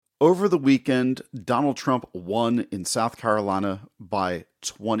Over the weekend, Donald Trump won in South Carolina by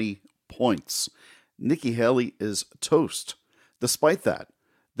 20 points. Nikki Haley is toast. Despite that,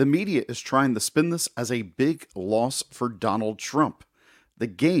 the media is trying to spin this as a big loss for Donald Trump. The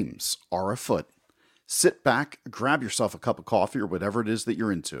games are afoot. Sit back, grab yourself a cup of coffee or whatever it is that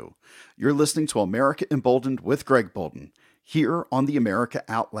you're into. You're listening to America Emboldened with Greg Bolden, here on the America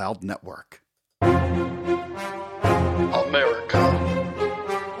Out Loud Network. America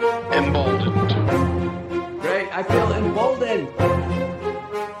Emboldened. Greg, I feel emboldened.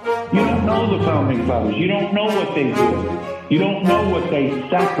 You don't know the founding fathers. You don't know what they did. You don't know what they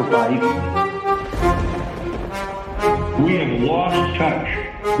sacrificed. We have lost touch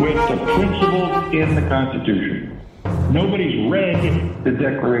with the principles in the Constitution. Nobody's read the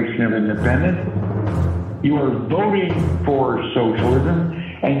Declaration of Independence. You are voting for socialism,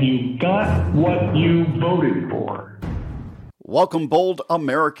 and you got what you voted for. Welcome, bold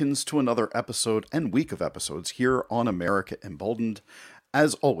Americans, to another episode and week of episodes here on America Emboldened.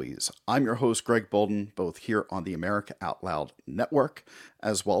 As always, I'm your host, Greg Bolden, both here on the America Out Loud Network,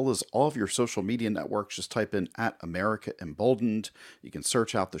 as well as all of your social media networks. Just type in @America Emboldened. You can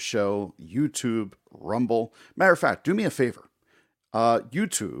search out the show, YouTube, Rumble. Matter of fact, do me a favor.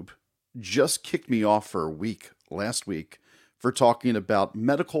 YouTube just kicked me off for a week last week for talking about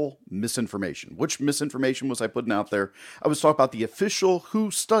medical misinformation. Which misinformation was I putting out there? I was talking about the official WHO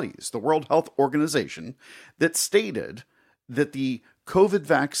studies, the World Health Organization, that stated that the COVID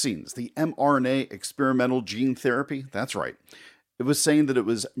vaccines, the mRNA experimental gene therapy, that's right, it was saying that it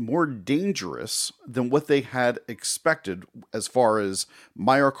was more dangerous than what they had expected as far as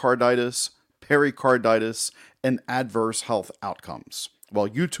myocarditis, pericarditis, and adverse health outcomes. Well,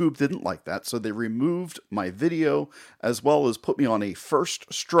 YouTube didn't like that, so they removed my video as well as put me on a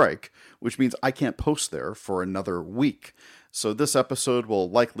first strike, which means I can't post there for another week. So this episode will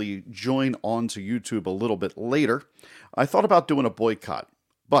likely join on to YouTube a little bit later. I thought about doing a boycott,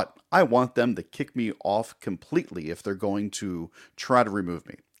 but I want them to kick me off completely if they're going to try to remove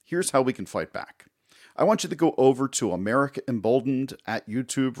me. Here's how we can fight back. I want you to go over to America Emboldened at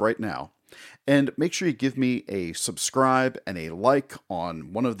YouTube right now. And make sure you give me a subscribe and a like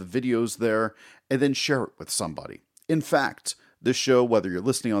on one of the videos there, and then share it with somebody. In fact, this show, whether you're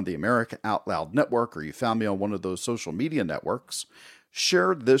listening on the America Out Loud Network or you found me on one of those social media networks,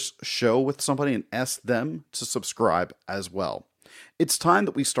 share this show with somebody and ask them to subscribe as well. It's time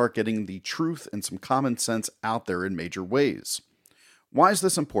that we start getting the truth and some common sense out there in major ways. Why is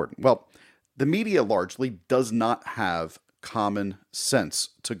this important? Well, the media largely does not have common sense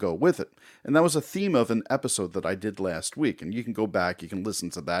to go with it. And that was a theme of an episode that I did last week. And you can go back, you can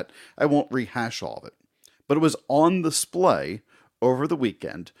listen to that. I won't rehash all of it. But it was on display over the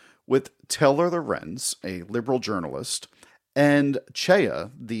weekend with Taylor Lorenz, a liberal journalist, and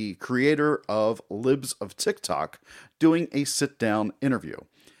Chaya, the creator of Libs of TikTok, doing a sit-down interview.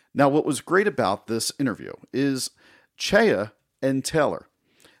 Now, what was great about this interview is Chaya and Taylor,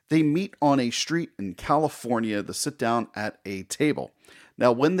 they meet on a street in California to sit down at a table.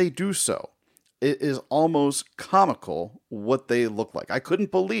 Now, when they do so, it is almost comical what they look like. I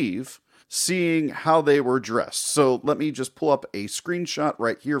couldn't believe seeing how they were dressed. So let me just pull up a screenshot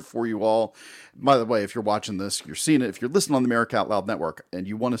right here for you all. By the way, if you're watching this, you're seeing it. If you're listening on the America Out Loud Network and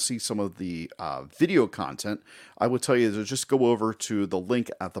you want to see some of the video content, I would tell you to just go over to the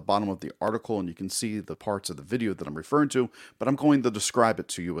link at the bottom of the article and you can see the parts of the video that I'm referring to, but I'm going to describe it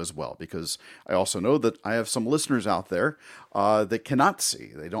to you as well because I also know that I have some listeners out there that cannot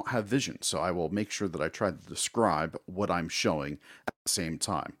see. They don't have vision, so I will make sure that I try to describe what I'm showing at the same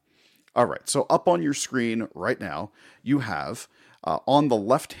time. All right, so up on your screen right now, you have, on the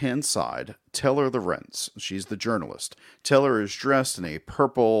left-hand side, Taylor Lorenz. She's the journalist. Taylor is dressed in a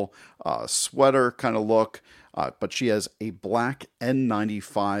purple sweater kind of look, but she has a black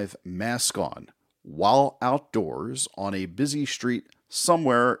N95 mask on while outdoors on a busy street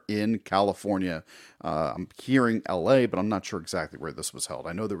somewhere in California. I'm hearing LA, but I'm not sure exactly where this was held.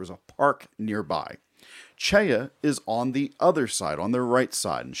 I know there was a park nearby. Chaya is on the other side, on the right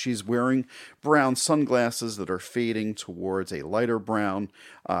side, and she's wearing brown sunglasses that are fading towards a lighter brown.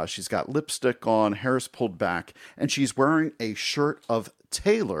 She's got lipstick on, hair's pulled back, and she's wearing a shirt of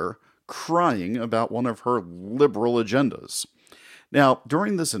Taylor crying about one of her liberal agendas. Now,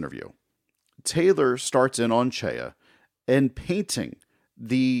 during this interview, Taylor starts in on Chaya and painting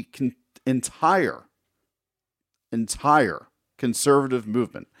the entire conservative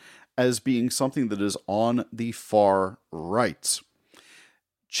movement as being something that is on the far right.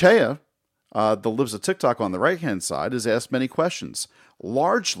 Chaya, the Libs of TikTok on the right-hand side, is asked many questions.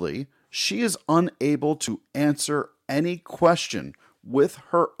 Largely, she is unable to answer any question with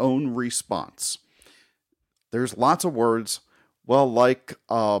her own response. There's lots of words. Well, like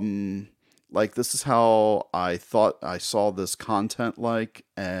this is how I thought I saw this content like,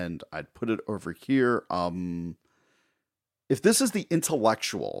 and I'd put it over here. If this is the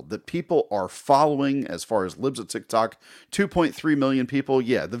intellectual that people are following as far as libs at TikTok, 2.3 million people,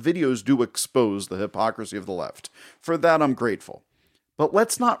 yeah, the videos do expose the hypocrisy of the left. For that, I'm grateful. But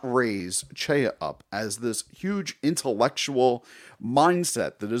let's not raise Chea up as this huge intellectual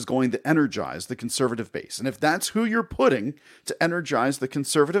mindset that is going to energize the conservative base. And if that's who you're putting to energize the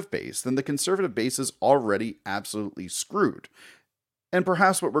conservative base, then the conservative base is already absolutely screwed. And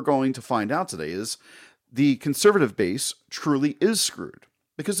perhaps what we're going to find out today is the conservative base truly is screwed.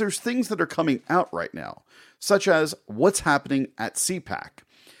 Because there's things that are coming out right now, such as what's happening at CPAC.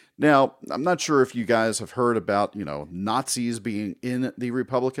 Now, I'm not sure if you guys have heard about, Nazis being in the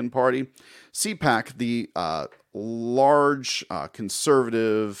Republican Party. CPAC, the large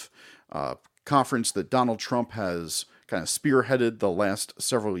conservative conference that Donald Trump has kind of spearheaded the last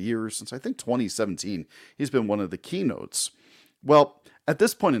several years, since I think 2017, he's been one of the keynotes. Well, at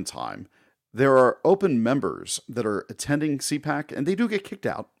this point in time, there are open members that are attending CPAC, and they do get kicked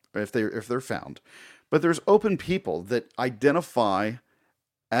out if they're found. But there's open people that identify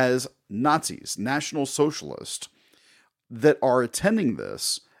as Nazis, National Socialists, that are attending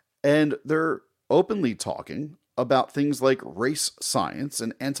this, and they're openly talking about things like race science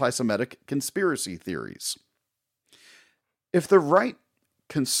and anti-Semitic conspiracy theories. If the right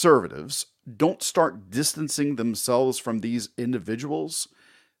conservatives don't start distancing themselves from these individuals,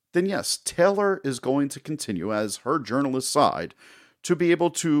 then yes, Taylor is going to continue, as her journalist side, to be able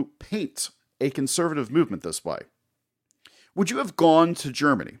to paint a conservative movement this way. Would you have gone to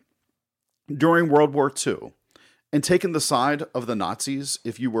Germany during World War II and taken the side of the Nazis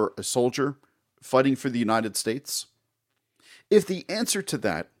if you were a soldier fighting for the United States? If the answer to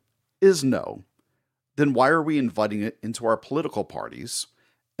that is no, then why are we inviting it into our political parties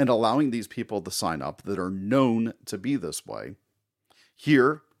and allowing these people to sign up that are known to be this way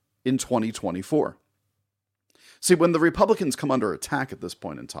here in 2024? See, when the Republicans come under attack at this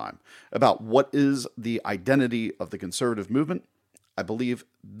point in time about what is the identity of the conservative movement, I believe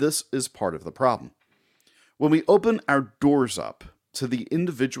this is part of the problem. When we open our doors up to the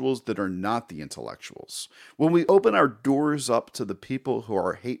individuals that are not the intellectuals, when we open our doors up to the people who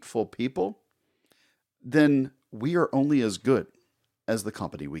are hateful people, then we are only as good as the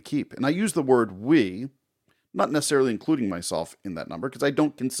company we keep. And I use the word we, not necessarily including myself in that number, because I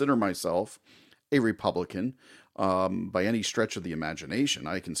don't consider myself a Republican by any stretch of the imagination.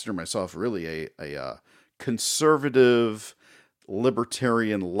 I consider myself really a conservative,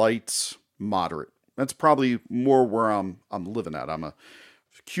 libertarian, light, moderate. That's probably more where I'm living at. I'm a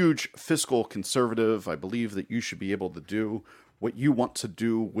huge fiscal conservative. I believe that you should be able to do what you want to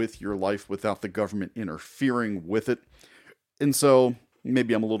do with your life without the government interfering with it. And so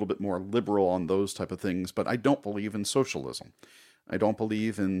maybe I'm a little bit more liberal on those type of things, but I don't believe in socialism. I don't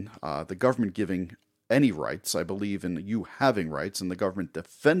believe in the government giving any rights. I believe in you having rights and the government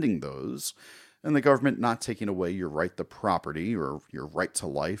defending those, and the government not taking away your right to property or your right to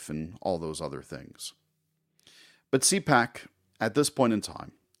life and all those other things. But CPAC, at this point in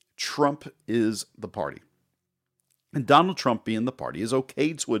time, Trump is the party. And Donald Trump being the party is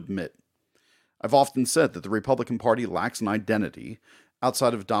okay to admit. I've often said that the Republican Party lacks an identity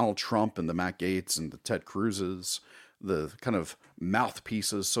outside of Donald Trump and the Matt Gaetz and the Ted Cruz's, the kind of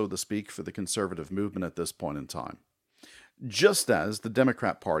mouthpieces, so to speak, for the conservative movement at this point in time. Just as the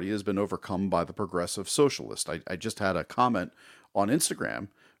Democrat Party has been overcome by the progressive socialist. I just had a comment on Instagram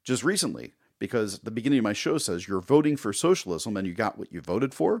just recently, because the beginning of my show says you're voting for socialism and you got what you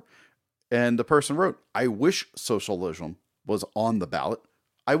voted for. And the person wrote, I wish socialism was on the ballot.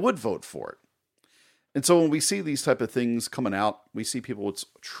 I would vote for it. And so when we see these type of things coming out, we see people what's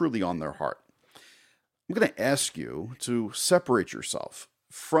truly on their heart. I'm going to ask you to separate yourself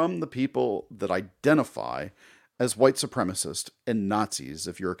from the people that identify as white supremacists and Nazis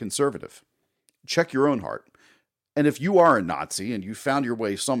if you're a conservative. Check your own heart. And if you are a Nazi and you found your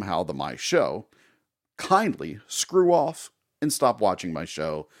way somehow to my show, kindly screw off and stop watching my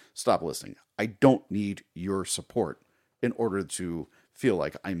show, stop listening. I don't need your support in order to feel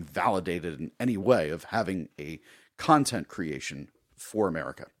like I'm validated in any way of having a content creation for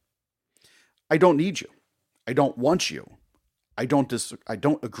America. I don't need you. I don't want you. I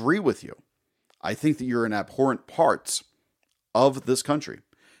don't agree with you. I think that you're an abhorrent part of this country.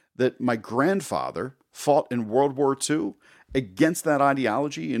 That my grandfather fought in World War II against that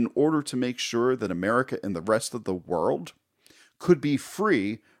ideology in order to make sure that America and the rest of the world could be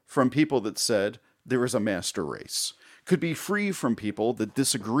free from people that said there is a master race. could be free from people that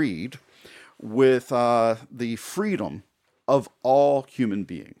disagreed with the freedom of all human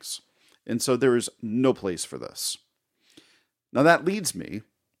beings. And so there is no place for this. Now that leads me,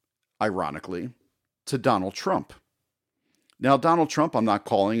 ironically, to Donald Trump. Now, Donald Trump, I'm not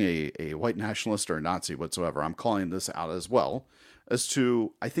calling a white nationalist or a Nazi whatsoever. I'm calling this out as well as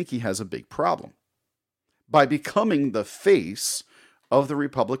to, I think he has a big problem. By becoming the face of the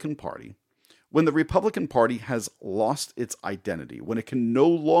Republican Party, when the Republican Party has lost its identity, when it can no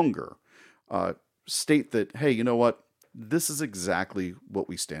longer state that, hey, you know what, this is exactly what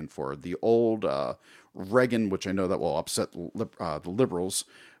we stand for. The old Reagan, which I know that will upset the liberals,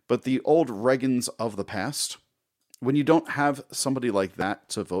 but the old Reagans of the past, when you don't have somebody like that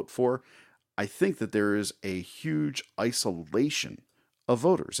to vote for, I think that there is a huge isolation of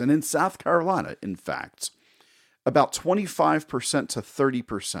voters. And in South Carolina, in fact, about 25% to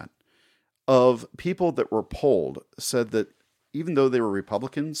 30% of people that were polled said that even though they were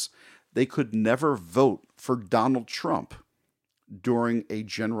Republicans, they could never vote for Donald Trump during a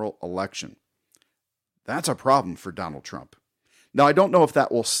general election. That's a problem for Donald Trump. Now, I don't know if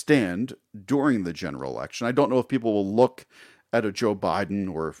that will stand during the general election. I don't know if people will look at a Joe Biden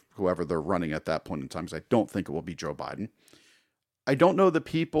or whoever they're running at that point in time, because I don't think it will be Joe Biden. I don't know that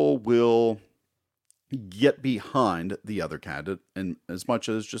people will get behind the other candidate, and as much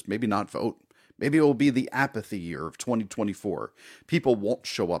as just maybe not vote. Maybe it will be the apathy year of 2024. People won't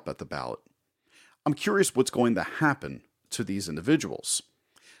show up at the ballot. I'm curious what's going to happen to these individuals.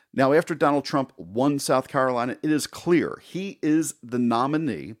 Now, after Donald Trump won South Carolina, it is clear he is the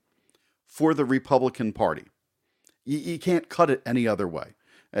nominee for the Republican Party. You can't cut it any other way.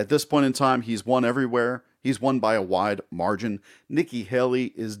 At this point in time, he's won everywhere. He's won by a wide margin. Nikki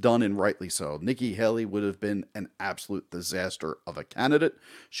Haley is done, and rightly so. Nikki Haley would have been an absolute disaster of a candidate.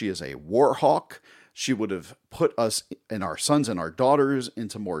 She is a war hawk. She would have put us and our sons and our daughters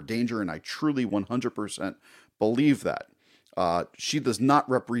into more danger, and I truly 100% believe that. She does not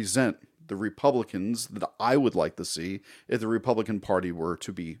represent the Republicans that I would like to see if the Republican Party were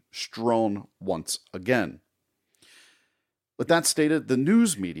to be strewn once again. With that stated, the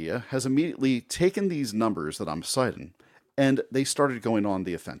news media has immediately taken these numbers that I'm citing, and they started going on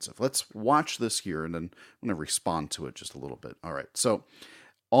the offensive. Let's watch this here, and then I'm going to respond to it just a little bit. All right, so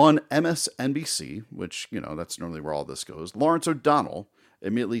on MSNBC, which, that's normally where all this goes, Lawrence O'Donnell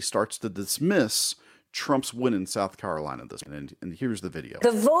immediately starts to dismiss Trump's win in South Carolina this and here's the video.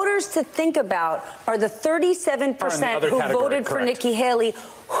 The voters to think about are the 37% who voted for Nikki Haley.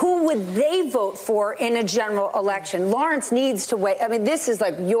 Who would they vote for in a general election? Lawrence needs to wait. I mean, this is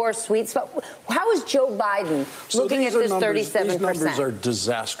like your sweet spot. How is Joe Biden looking at this 37%? These numbers are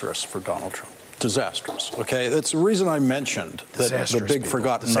disastrous for Donald Trump. Disastrous. Okay, that's the reason I mentioned that the big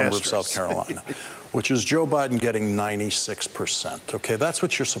forgotten number of South Carolina, which is Joe Biden getting 96%. Okay, that's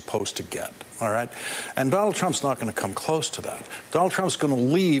what you're supposed to get. All right, and Donald Trump's not going to come close to that. Donald Trump's going to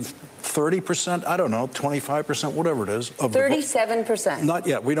leave 30%, I don't know, 25%, whatever it is. Of 37%. Not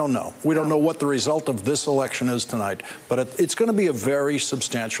yet. We don't know. We don't know what the result of this election is tonight, but it's going to be a very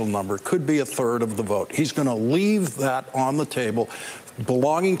substantial number. Could be a third of the vote. He's going to leave that on the table,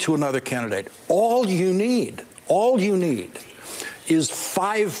 belonging to another candidate. All you need is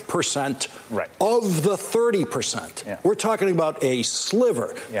 5% of the 30%. Yeah. We're talking about a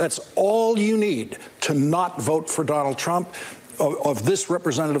sliver. Yeah. That's all you need to not vote for Donald Trump, of this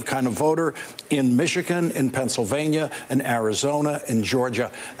representative kind of voter in Michigan, in Pennsylvania, in Arizona, in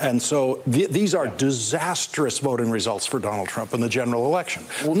Georgia. And so these are disastrous voting results for Donald Trump in the general election.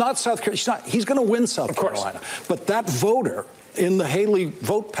 Well, not South Carolina. He's going to win South Carolina. But that voter in the Haley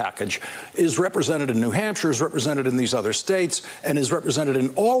vote package is represented in New Hampshire, is represented in these other states, and is represented in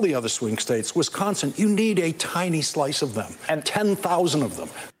all the other swing states. Wisconsin, you need a tiny slice of them, and 10,000 of them.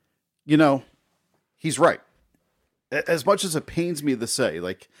 He's right. As much as it pains me to say,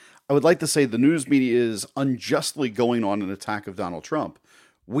 I would like to say the news media is unjustly going on an attack of Donald Trump.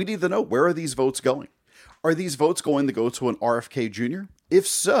 We need to know, where are these votes going? Are these votes going to go to an RFK Jr.? If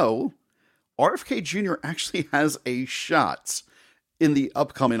so, RFK Jr. actually has a shot in the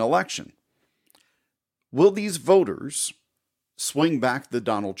upcoming election. Will these voters swing back to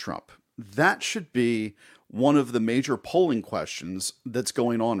Donald Trump? That should be one of the major polling questions that's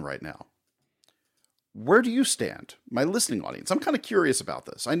going on right now. Where do you stand, my listening audience? I'm kind of curious about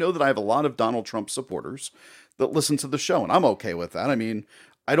this. I know that I have a lot of Donald Trump supporters that listen to the show, and I'm okay with that. I mean,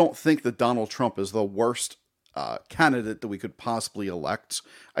 I don't think that Donald Trump is the worst candidate that we could possibly elect.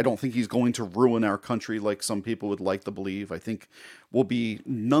 I don't think he's going to ruin our country like some people would like to believe. I think we'll be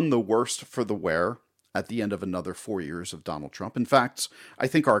none the worse for the wear. at the end of another 4 years of Donald Trump. In fact, I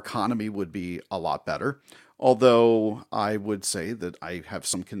think our economy would be a lot better, although I would say that I have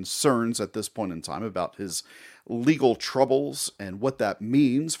some concerns at this point in time about his legal troubles and what that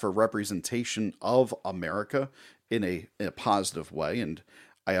means for representation of America in a positive way. And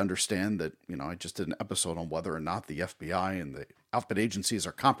I understand that, I just did an episode on whether or not the FBI and the alphabet agencies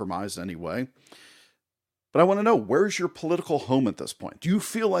are compromised in any way. But I want to know, where's your political home at this point? Do you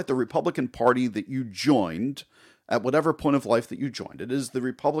feel like the Republican Party that you joined, at whatever point of life that you joined, it is the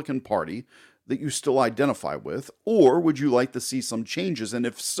Republican Party that you still identify with? Or would you like to see some changes? And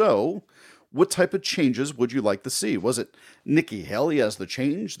if so, what type of changes would you like to see? Was it Nikki Haley as the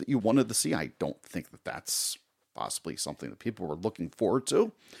change that you wanted to see? I don't think that that's possibly something that people were looking forward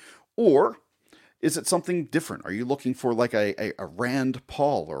to. Or is it something different? Are you looking for like a Rand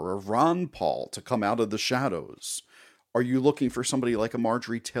Paul or a Ron Paul to come out of the shadows? Are you looking for somebody like a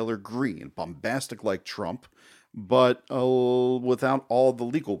Marjorie Taylor Greene, bombastic like Trump, but without all the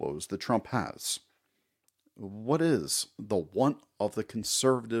legal woes that Trump has? What is the want of the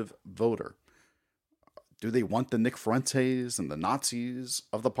conservative voter? Do they want the Nick Fuentes and the Nazis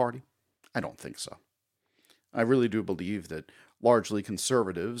of the party? I don't think so. I really do believe that largely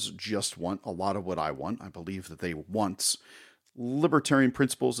conservatives just want a lot of what I want. I believe that they want libertarian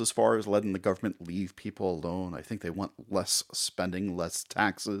principles as far as letting the government leave people alone. I think they want less spending, less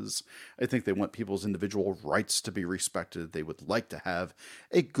taxes. I think they want people's individual rights to be respected. They would like to have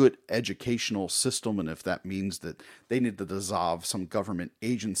a good educational system, and if that means that they need to dissolve some government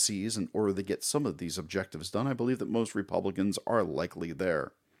agencies in order to get some of these objectives done, I believe that most Republicans are likely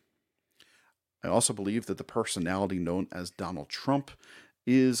there. I also believe that the personality known as Donald Trump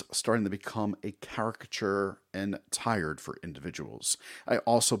is starting to become a caricature and tired for individuals. I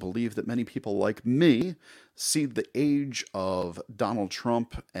also believe that many people like me see the age of Donald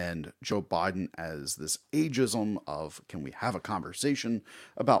Trump and Joe Biden as this ageism of, can we have a conversation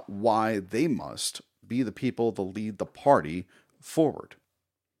about why they must be the people to lead the party forward?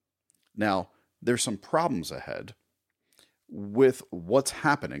 Now, there's some problems ahead with what's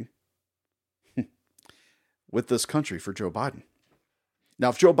happening with this country for Joe Biden. Now,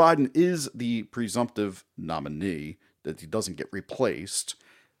 if Joe Biden is the presumptive nominee, that he doesn't get replaced,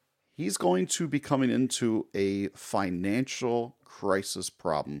 he's going to be coming into a financial crisis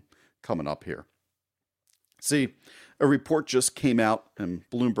problem coming up here. See, a report just came out, and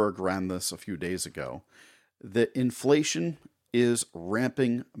Bloomberg ran this a few days ago, that inflation is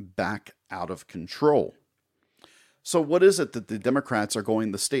ramping back out of control. So what is it that the Democrats are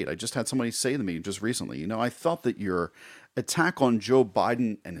going to state? I just had somebody say to me just recently, I thought that your attack on Joe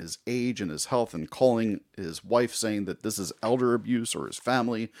Biden and his age and his health and calling his wife saying that this is elder abuse or his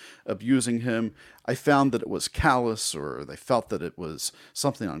family abusing him, I found that it was callous, or they felt that it was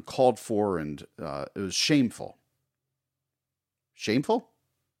something uncalled for, and it was shameful. Shameful?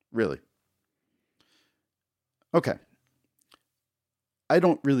 Really? Okay. I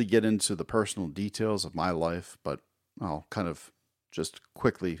don't really get into the personal details of my life, but I'll kind of just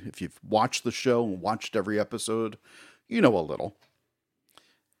quickly, if you've watched the show and watched every episode, you know a little.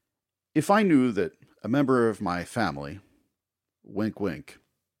 If I knew that a member of my family, wink wink,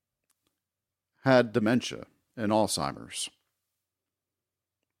 had dementia and Alzheimer's,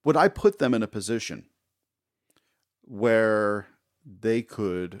 would I put them in a position where they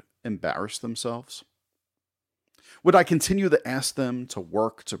could embarrass themselves? Would I continue to ask them to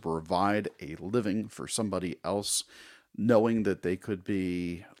work to provide a living for somebody else, knowing that they could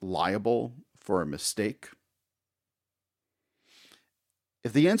be liable for a mistake?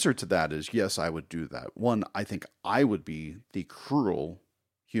 If the answer to that is yes, I would do that. One, I think I would be the cruel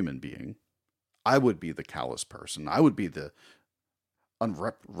human being. I would be the callous person. I would be the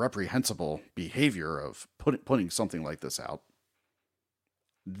reprehensible behavior of putting something like this out.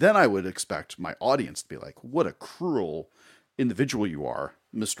 Then I would expect my audience to be like, what a cruel individual you are,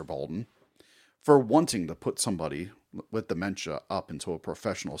 Mr. Bolden, for wanting to put somebody with dementia up into a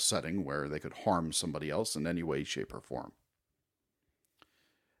professional setting where they could harm somebody else in any way, shape, or form.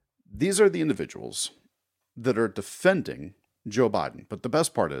 These are the individuals that are defending Joe Biden. But the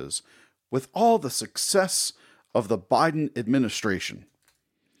best part is, with all the success of the Biden administration,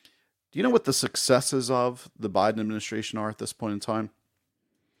 do you know what the successes of the Biden administration are at this point in time?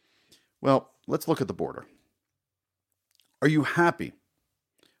 Well, let's look at the border. Are you happy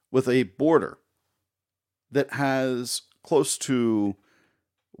with a border that has close to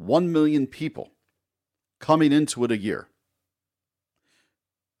 1 million people coming into it a year?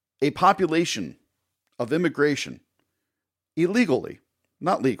 A population of immigration illegally,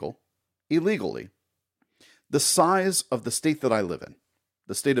 not legal, illegally, the size of the state that I live in,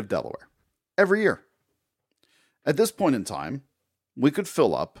 the state of Delaware, every year. At this point in time, we could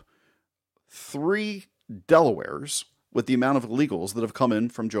fill up 3 Delawares with the amount of illegals that have come in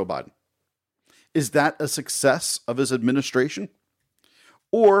from Joe Biden. Is that a success of his administration?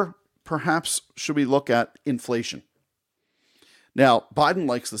 Or perhaps should we look at inflation? Now, Biden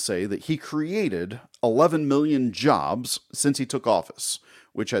likes to say that he created 11 million jobs since he took office,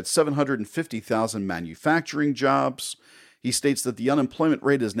 which had 750,000 manufacturing jobs. He states that the unemployment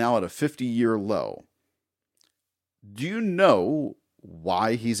rate is now at a 50-year low. Do you know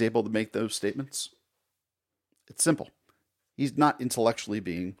why he's able to make those statements? It's simple. He's not intellectually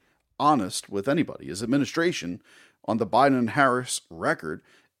being honest with anybody. His administration, on the Biden and Harris record,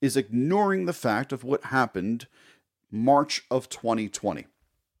 is ignoring the fact of what happened March of 2020.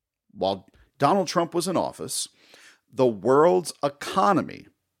 While Donald Trump was in office, the world's economy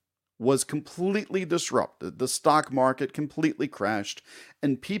was completely disrupted. The stock market completely crashed,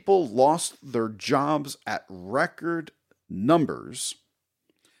 and people lost their jobs at record numbers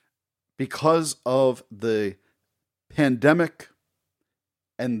because of the pandemic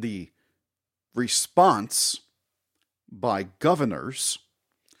and the response by governors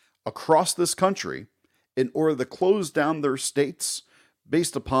across this country in order to close down their states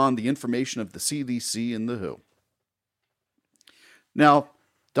based upon the information of the CDC and the WHO. Now,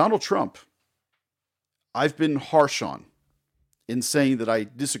 Donald Trump, I've been harsh on in saying that I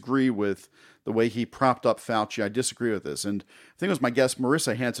disagree with the way he propped up Fauci. I disagree with this. And I think it was my guest,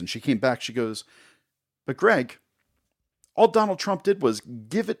 Marissa Hanson. She came back. She goes, but Greg, all Donald Trump did was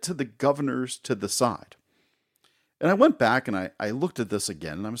give it to the governors to decide. And I went back and I looked at this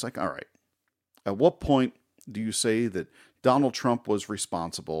again, and I was like, all right, at what point do you say that Donald Trump was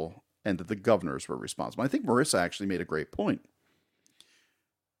responsible and that the governors were responsible? I think Marissa actually made a great point.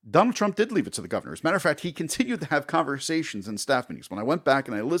 Donald Trump did leave it to the governors. Matter of fact, he continued to have conversations in staff meetings. When I went back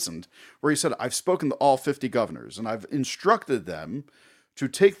and I listened, where he said, I've spoken to all 50 governors, and I've instructed them to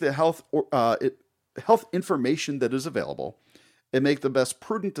take the health information that is available and make the best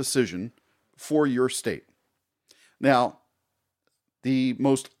prudent decision for your state. Now, the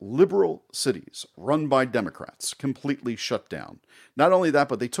most liberal cities run by Democrats completely shut down. Not only that,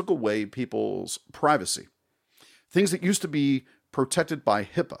 but they took away people's privacy. Things that used to be protected by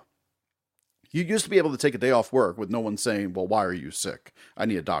HIPAA. You used to be able to take a day off work with no one saying, well, why are you sick? I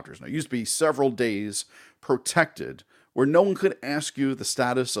need a doctor's note. It used to be several days protected where no one could ask you the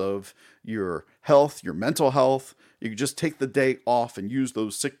status of your health, your mental health. You could just take the day off and use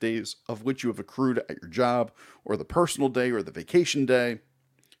those sick days of which you have accrued at your job, or the personal day or the vacation day.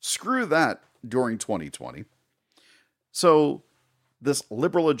 Screw that during 2020. So this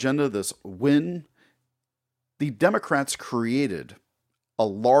liberal agenda, this win, the Democrats created a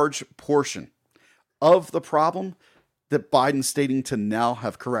large portion of the problem that Biden's stating to now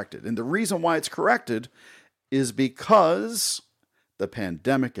have corrected. And the reason why it's corrected is because the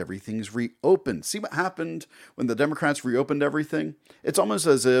pandemic, everything's reopened. See what happened when the Democrats reopened everything? It's almost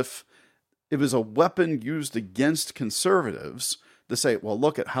as if it was a weapon used against conservatives to say, well,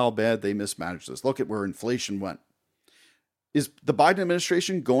 look at how bad they mismanaged this. Look at where inflation went. Is the Biden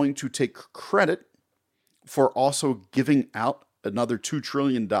administration going to take credit for also giving out another $2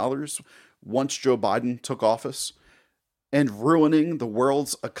 trillion once Joe Biden took office and ruining the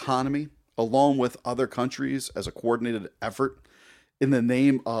world's economy along with other countries as a coordinated effort in the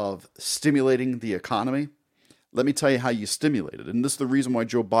name of stimulating the economy? Let me tell you how you stimulate it. And this is the reason why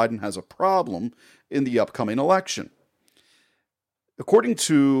Joe Biden has a problem in the upcoming election. According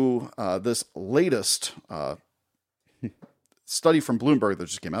to this latest study from Bloomberg that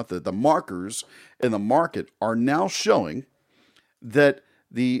just came out, the markers in the market are now showing that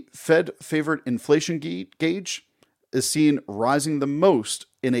the Fed favorite inflation gauge is seen rising the most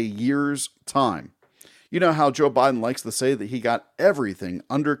in a year's time. You know how Joe Biden likes to say that he got everything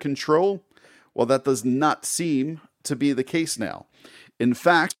under control? Well, that does not seem to be the case now. In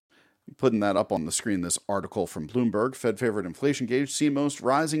fact, putting that up on the screen, this article from Bloomberg, Fed favorite inflation gauge seen most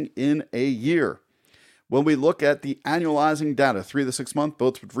rising in a year. When we look at the annualizing data, 3 to 6 month,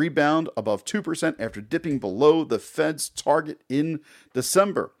 both would rebound above 2% after dipping below the Fed's target in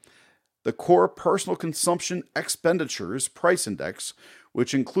December. The core personal consumption expenditures price index,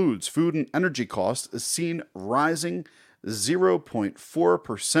 which includes food and energy costs, is seen rising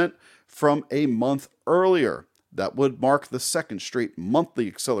 0.4% from a month earlier. That would mark the second straight monthly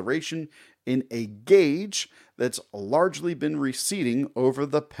acceleration in a gauge that's largely been receding over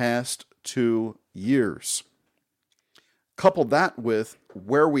the past 2 years. Couple that with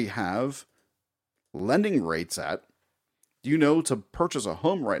where we have lending rates at. Do you know to purchase a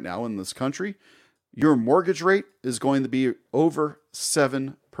home right now in this country, your mortgage rate is going to be over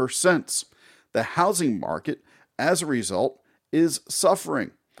 7%. The housing market as a result, is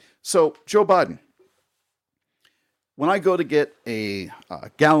suffering. So, Joe Biden, when I go to get a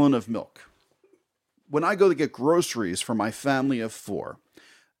gallon of milk, when I go to get groceries for my family of 4,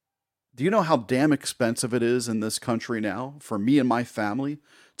 do you know how damn expensive it is in this country now for me and my family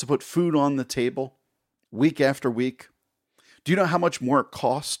to put food on the table week after week? Do you know how much more it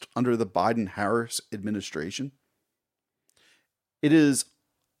cost under the Biden-Harris administration? It is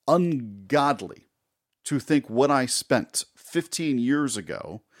ungodly to think what I spent 15 years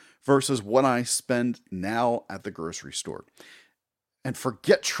ago versus what I spend now at the grocery store. And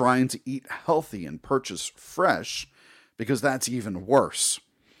forget trying to eat healthy and purchase fresh, because that's even worse,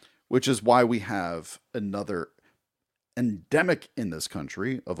 which is why we have another endemic in this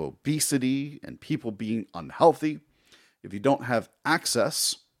country of obesity and people being unhealthy. If you don't have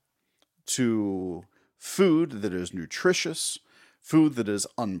access to food that is nutritious, food that is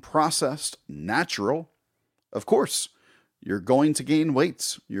unprocessed, natural, of course, you're going to gain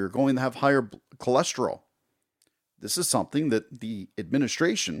weight. You're going to have higher cholesterol. This is something that the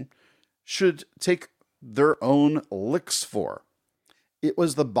administration should take their own licks for. It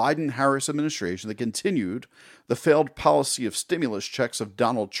was the Biden-Harris administration that continued the failed policy of stimulus checks of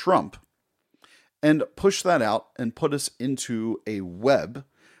Donald Trump and pushed that out and put us into a web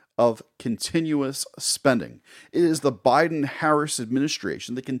of continuous spending. It is the Biden-Harris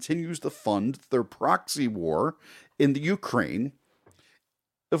administration that continues to fund their proxy war in the Ukraine,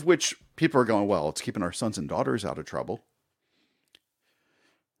 of which people are going, well, it's keeping our sons and daughters out of trouble.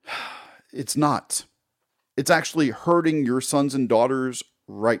 It's not. It's actually hurting your sons and daughters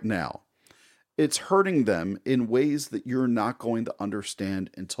right now. It's hurting them in ways that you're not going to understand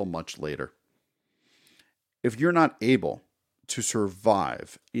until much later. If you're not able to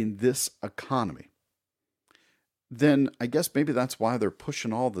survive in this economy, then I guess maybe that's why they're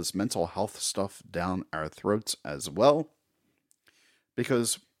pushing all this mental health stuff down our throats as well.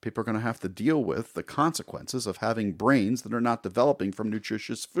 Because people are going to have to deal with the consequences of having brains that are not developing from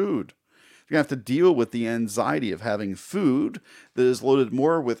nutritious food. You're going to have to deal with the anxiety of having food that is loaded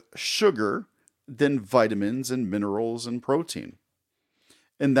more with sugar than vitamins and minerals and protein.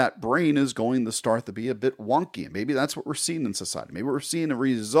 And that brain is going to start to be a bit wonky. And maybe that's what we're seeing in society. Maybe we're seeing a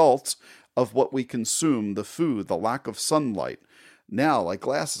result of what we consume, the food, the lack of sunlight. Now, like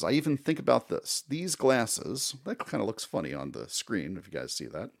glasses, I even think about this. These glasses, that kind of looks funny on the screen, if you guys see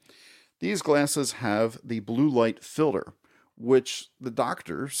that. These glasses have the blue light filter, which the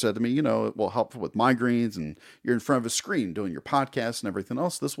doctor said to me, it will help with migraines, and you're in front of a screen doing your podcast and everything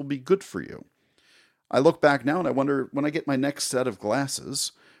else. This will be good for you. I look back now and I wonder, when I get my next set of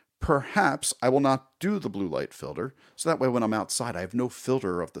glasses, perhaps I will not do the blue light filter. So that way when I'm outside, I have no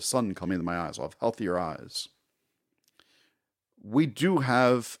filter of the sun coming into my eyes. I'll have healthier eyes. We do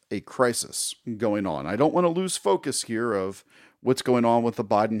have a crisis going on. I don't want to lose focus here of what's going on with the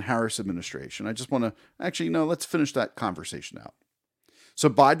Biden-Harris administration. I just want to, let's finish that conversation out. So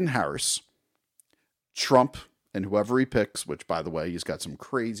Biden-Harris, Trump, and whoever he picks, which, by the way, he's got some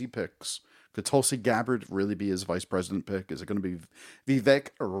crazy picks. Could Tulsi Gabbard really be his vice president pick? Is it going to be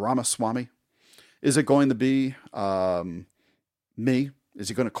Vivek Ramaswamy? Is it going to be me? Is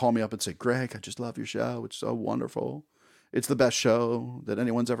he going to call me up and say, Greg, I just love your show. It's so wonderful. It's the best show that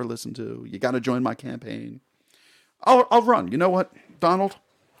anyone's ever listened to. You got to join my campaign. I'll run. You know what, Donald?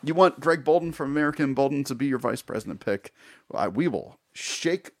 You want Greg Bolden from American Bolden to be your vice president pick? We will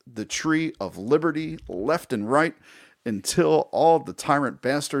shake the tree of liberty left and right until all the tyrant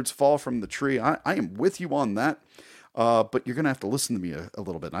bastards fall from the tree. I am with you on that. But you're going to have to listen to me a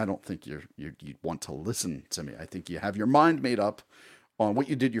little bit. I don't think you want to listen to me. I think you have your mind made up on what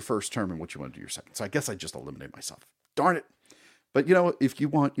you did your first term and what you want to do your second. So I guess I just eliminate myself. Darn it. But, if you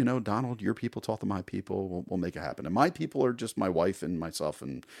want, Donald, your people talk to my people, we'll make it happen. And my people are just my wife and myself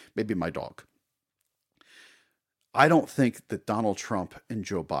and maybe my dog. I don't think that Donald Trump and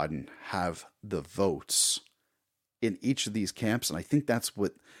Joe Biden have the votes in each of these camps. And I think that's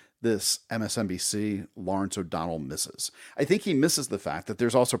what this MSNBC Lawrence O'Donnell misses. I think he misses the fact that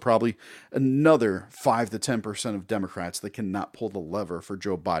there's also probably another 5 to 10% of Democrats that cannot pull the lever for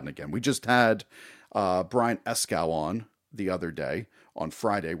Joe Biden again. We just had Brian Escow on the other day, on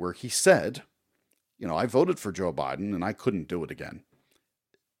Friday, where he said, I voted for Joe Biden and I couldn't do it again.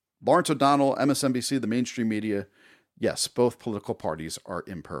 Lawrence O'Donnell, MSNBC, the mainstream media, yes, both political parties are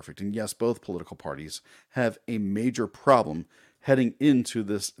imperfect. And yes, both political parties have a major problem heading into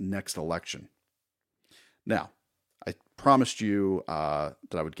this next election. Now, I promised you that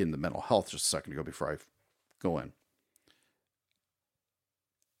I would get into mental health just a second ago before I go in.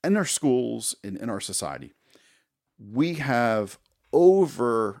 In our schools and in our society, we have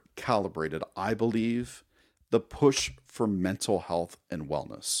over-calibrated, I believe, the push for mental health and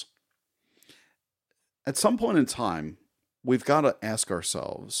wellness. At some point in time, we've got to ask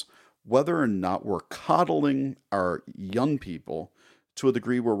ourselves whether or not we're coddling our young people to a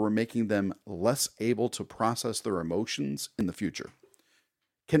degree where we're making them less able to process their emotions in the future.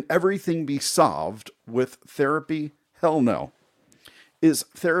 Can everything be solved with therapy? Hell no. Is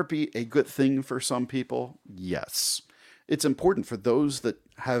therapy a good thing for some people? Yes. It's important for those that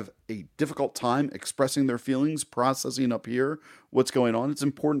have a difficult time expressing their feelings, processing up here what's going on. It's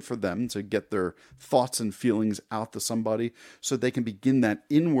important for them to get their thoughts and feelings out to somebody so they can begin that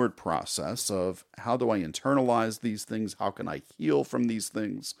inward process of how do I internalize these things? How can I heal from these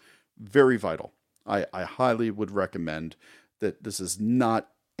things? Very vital. I highly would recommend that this is not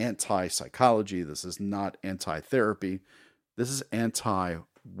anti-psychology. This is not anti-therapy. This is anti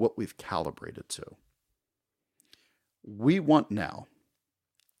what we've calibrated to. We want now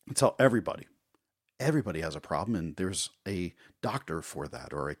to tell everybody has a problem and there's a doctor for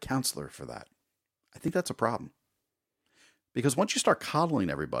that or a counselor for that. I think that's a problem. Because once you start coddling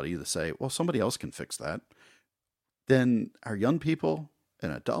everybody to say, well, somebody else can fix that, then our young people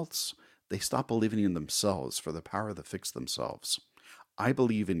and adults, they stop believing in themselves for the power to fix themselves. I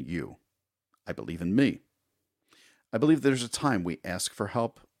believe in you. I believe in me. I believe there's a time we ask for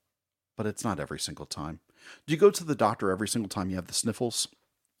help, but it's not every single time. Do you go to the doctor every single time you have the sniffles?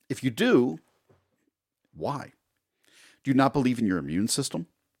 If you do, why? Do you not believe in your immune system?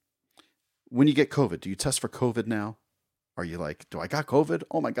 When you get COVID, do you test for COVID now? Are you like, do I got COVID?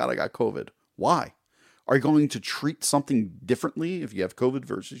 Oh my God, I got COVID. Why? Are you going to treat something differently if you have COVID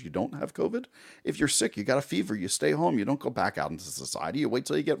versus you don't have COVID? If you're sick, you got a fever, you stay home, you don't go back out into society, you wait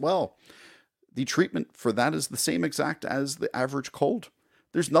till you get well. The treatment for that is the same exact as the average cold.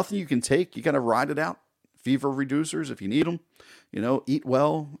 There's nothing you can take. You got to ride it out. Fever reducers if you need them. Eat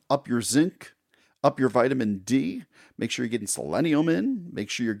well, up your zinc, up your vitamin D. Make sure you're getting selenium in. Make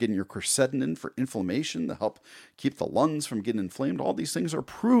sure you're getting your quercetin in for inflammation to help keep the lungs from getting inflamed. All these things are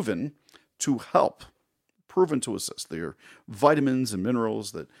proven to help, proven to assist. They are vitamins and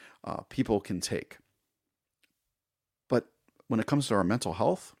minerals that people can take. But when it comes to our mental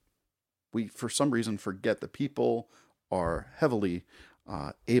health, we, for some reason, forget that people are heavily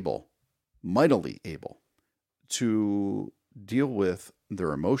mightily able to deal with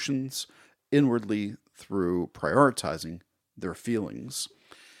their emotions inwardly through prioritizing their feelings.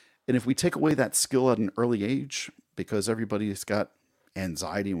 And if we take away that skill at an early age, because everybody's got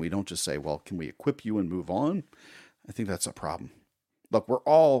anxiety and we don't just say, well, can we equip you and move on? I think that's a problem. Look, we're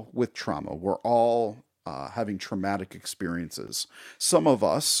all with trauma. We're all having traumatic experiences. Some of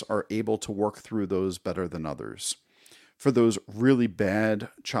us are able to work through those better than others. For those really bad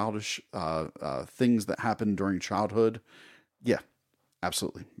childish things that happen during childhood, yeah,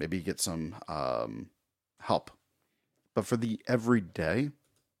 absolutely. Maybe get some help. But for the everyday,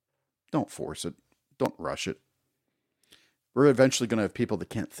 don't force it. Don't rush it. We're eventually going to have people that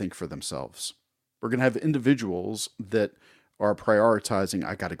can't think for themselves. We're going to have individuals that are prioritizing,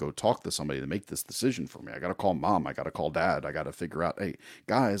 I got to go talk to somebody to make this decision for me. I got to call mom. I got to call dad. I got to figure out, hey,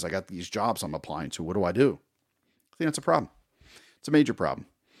 guys, I got these jobs I'm applying to. What do I do? I think that's a problem. It's a major problem.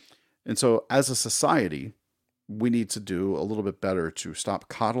 And so as a society, we need to do a little bit better to stop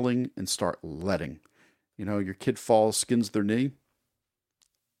coddling and start letting. Your kid falls, skins their knee.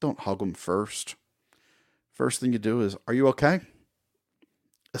 Don't hug them first. First thing you do is, are you okay?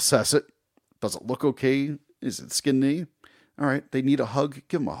 Assess it. Does it look okay? Is it skin knee? All right, they need a hug.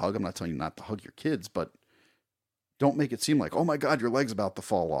 Give them a hug. I'm not telling you not to hug your kids, but don't make it seem like, oh my God, your leg's about to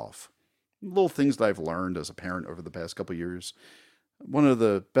fall off. Little things that I've learned as a parent over the past couple of years. One of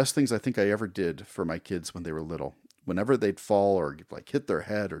the best things I think I ever did for my kids when they were little, whenever they'd fall or like hit their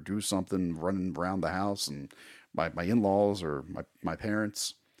head or do something running around the house, and my in-laws or my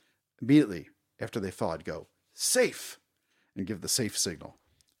parents, immediately after they fell, I'd go, safe, and give the safe signal.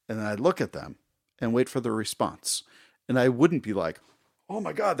 And then I'd look at them and wait for their response. And I wouldn't be like, oh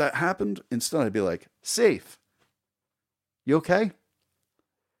my God, that happened. Instead, I'd be like, safe. You okay?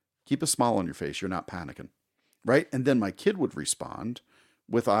 Keep a smile on your face. You're not panicking, right? And then my kid would respond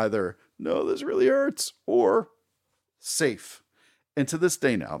with either, no, this really hurts, or safe. And to this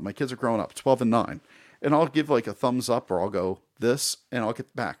day now, my kids are growing up, 12 and 9, and I'll give like a thumbs up, or I'll go this, and I'll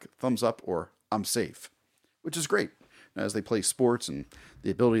get back thumbs up, or I'm safe, which is great. As they play sports and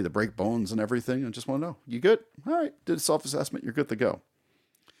the ability to break bones and everything, I just want to know, you good? All right, did a self-assessment, you're good to go.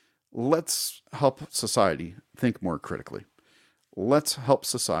 Let's help society think more critically. Let's help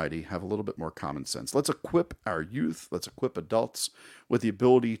society have a little bit more common sense. Let's equip our youth, let's equip adults with the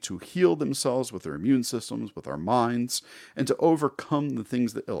ability to heal themselves with their immune systems, with our minds, and to overcome the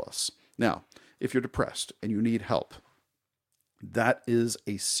things that ill us. Now, if you're depressed and you need help, that is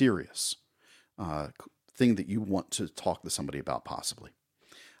a serious thing that you want to talk to somebody about possibly.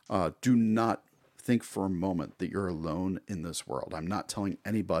 Do not think for a moment that you're alone in this world. I'm not telling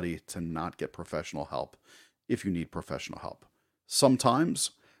anybody to not get professional help if you need professional help.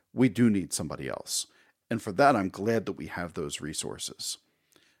 Sometimes we do need somebody else. And for that, I'm glad that we have those resources.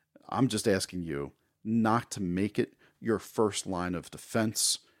 I'm just asking you not to make it your first line of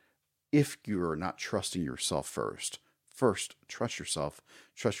defense if you're not trusting yourself first. First, trust yourself,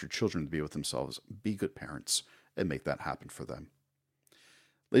 trust your children to be with themselves, be good parents, and make that happen for them.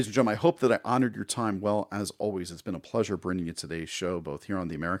 Ladies and gentlemen, I hope that I honored your time well. As always, it's been a pleasure bringing you today's show, both here on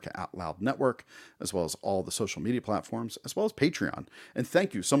the America Out Loud Network, as well as all the social media platforms, as well as Patreon. And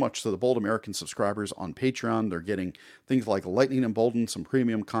thank you so much to the Bold American subscribers on Patreon. They're getting things like Lightning Emboldened, some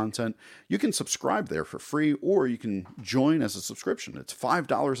premium content. You can subscribe there for free, or you can join as a subscription. It's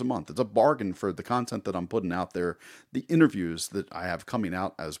 $5 a month. It's a bargain for the content that I'm putting out there, the interviews that I have coming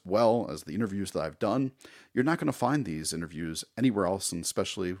out, as well as the interviews that I've done. You're not going to find these interviews anywhere else, and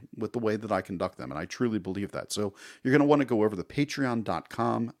especially with the way that I conduct them. And I truly believe that. So you're going to want to go over to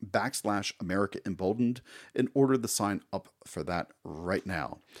patreon.com/America Emboldened in order to sign up for that right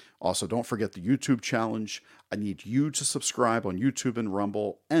now. Also, don't forget the YouTube challenge. I need you to subscribe on YouTube and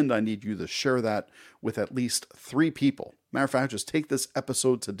Rumble, and I need you to share that with at least 3 people. Matter of fact, just take this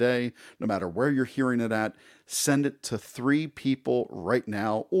episode today, no matter where you're hearing it at, send it to 3 people right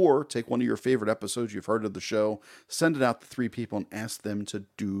now, or take one of your favorite episodes you've heard of the show, send it out to 3 people and ask them to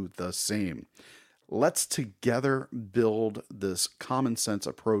do the same. Let's together build this common sense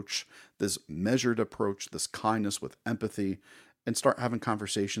approach, this measured approach, this kindness with empathy, and start having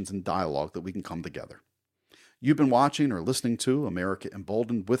conversations and dialogue that we can come together. You've been watching or listening to America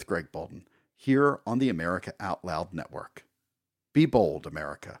Emboldened with Greg Bolden, here on the America Out Loud Network. Be bold,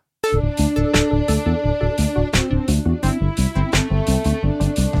 America.